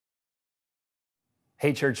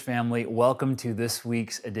Hey, church family, welcome to this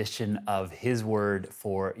week's edition of His Word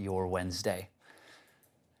for your Wednesday.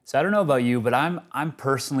 So I don't know about you, but I'm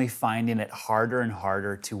personally finding it harder and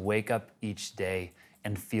harder to wake up each day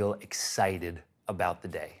and feel excited about the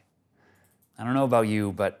day. I don't know about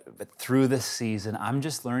you, but through this season, I'm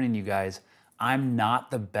just learning, you guys, I'm not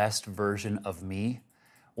the best version of me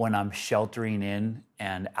when I'm sheltering in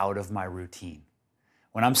and out of my routine.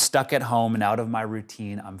 When I'm stuck at home and out of my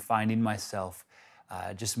routine, I'm finding myself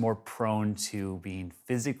just more prone to being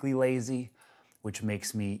physically lazy, which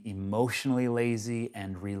makes me emotionally lazy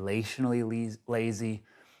and relationally lazy,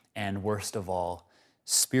 and worst of all,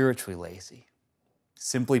 spiritually lazy.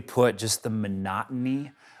 Simply put, just the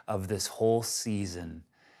monotony of this whole season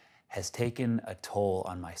has taken a toll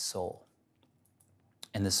on my soul.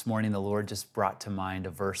 And this morning, the Lord just brought to mind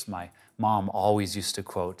a verse my mom always used to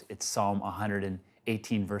quote. It's Psalm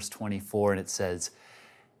 118, verse 24, and it says,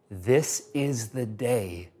 "This is the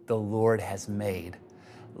day the Lord has made.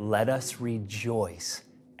 Let us rejoice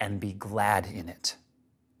and be glad in it."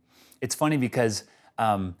 It's funny because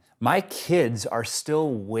my kids are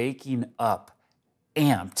still waking up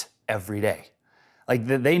amped every day. Like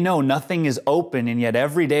they know nothing is open, and yet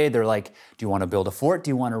every day they're like, do you want to build a fort?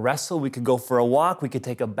 Do you want to wrestle? We could go for a walk. We could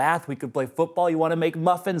take a bath. We could play football. You want to make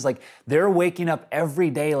muffins? Like they're waking up every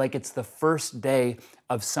day like it's the first day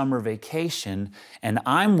of summer vacation. And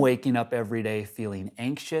I'm waking up every day feeling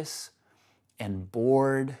anxious and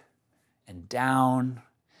bored and down.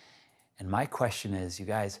 And my question is, you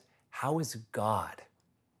guys, how is God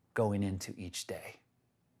going into each day?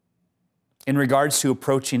 In regards to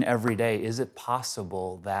approaching every day, is it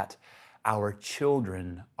possible that our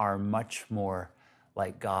children are much more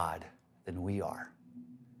like God than we are?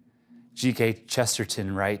 G.K.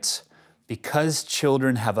 Chesterton writes, "Because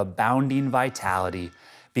children have abounding vitality,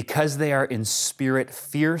 because they are in spirit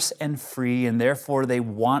fierce and free, and therefore they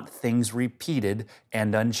want things repeated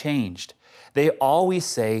and unchanged. They always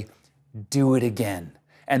say, 'Do it again.'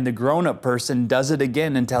 And the grown-up person does it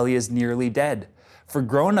again until he is nearly dead. For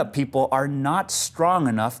grown-up people are not strong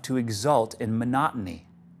enough to exult in monotony."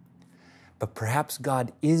 But perhaps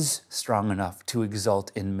God is strong enough to exult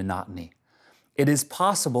in monotony. It is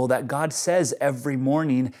possible that God says every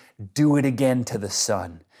morning, "Do it again to the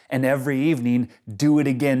sun," and every evening, "Do it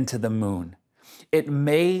again to the moon." It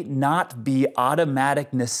may not be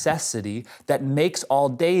automatic necessity that makes all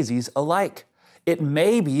daisies alike. It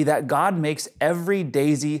may be that God makes every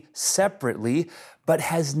daisy separately, but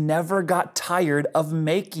has never got tired of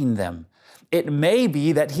making them. It may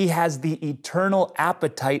be that He has the eternal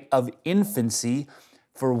appetite of infancy,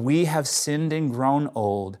 for we have sinned and grown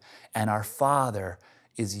old, and our Father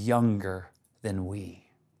is younger than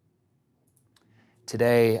we.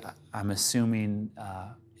 Today, I'm assuming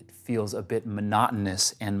it feels a bit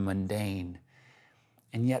monotonous and mundane.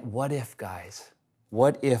 And yet, what if, guys?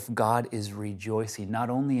 What if God is rejoicing not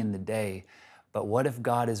only in the day, but what if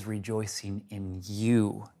God is rejoicing in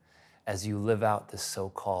you as you live out this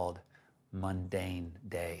so-called mundane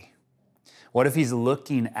day? What if He's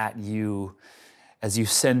looking at you as you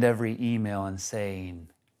send every email and saying,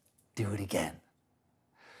 "Do it again"?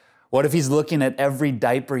 What if He's looking at every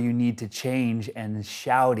diaper you need to change and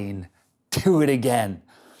shouting, "Do it again"?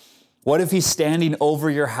 What if He's standing over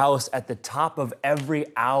your house at the top of every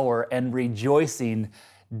hour and rejoicing,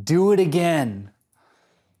 "Do it again"?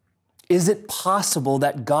 Is it possible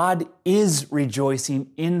that God is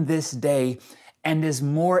rejoicing in this day and is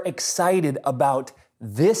more excited about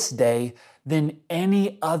this day than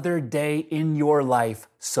any other day in your life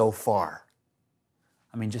so far?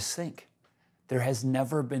 I mean, just think. There has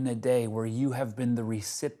never been a day where you have been the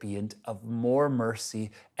recipient of more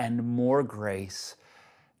mercy and more grace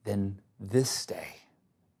than this day.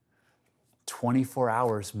 24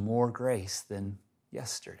 hours more grace than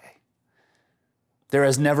yesterday. There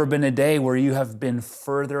has never been a day where you have been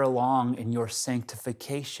further along in your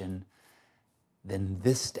sanctification than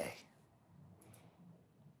this day.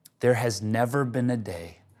 There has never been a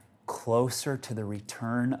day closer to the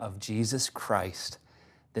return of Jesus Christ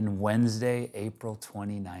than Wednesday, April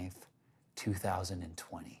 29th,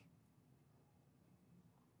 2020.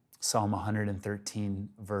 Psalm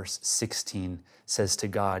 113, verse 16 says to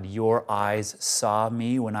God, "Your eyes saw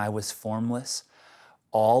me when I was formless.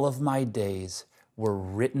 All of my days were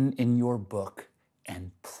written in your book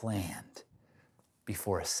and planned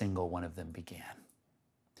before a single one of them began."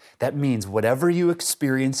 That means whatever you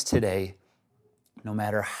experience today, no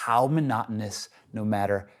matter how monotonous, no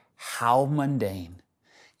matter how mundane,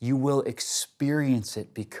 you will experience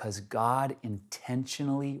it because God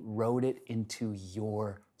intentionally wrote it into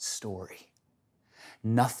your story.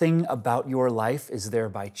 Nothing about your life is there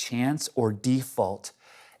by chance or default.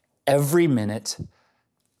 Every minute,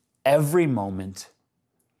 every moment,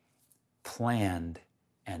 planned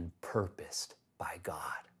and purposed by God.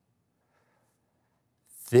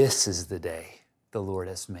 This is the day the Lord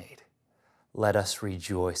has made. Let us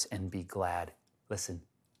rejoice and be glad. Listen,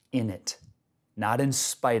 in it, not in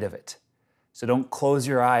spite of it. So don't close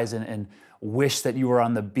your eyes and wish that you were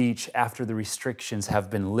on the beach after the restrictions have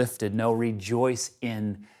been lifted. No, rejoice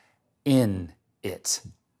in it,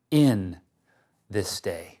 in this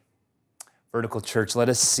day. Vertical Church, let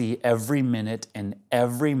us see every minute and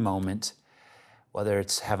every moment, whether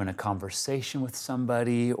it's having a conversation with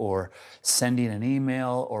somebody or sending an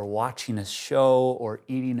email or watching a show or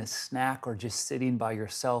eating a snack or just sitting by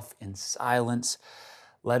yourself in silence.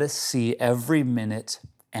 Let us see every minute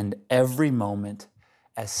and every moment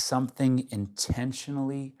as something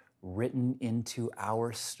intentionally written into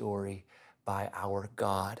our story by our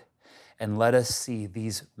God. And let us see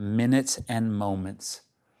these minutes and moments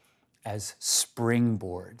as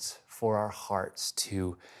springboards for our hearts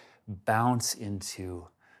to bounce into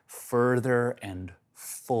further and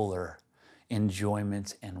fuller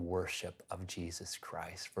enjoyment and worship of Jesus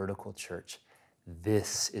Christ. Vertical Church,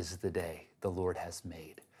 this is the day the Lord has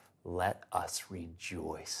made. Let us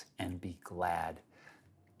rejoice and be glad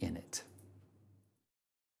in it.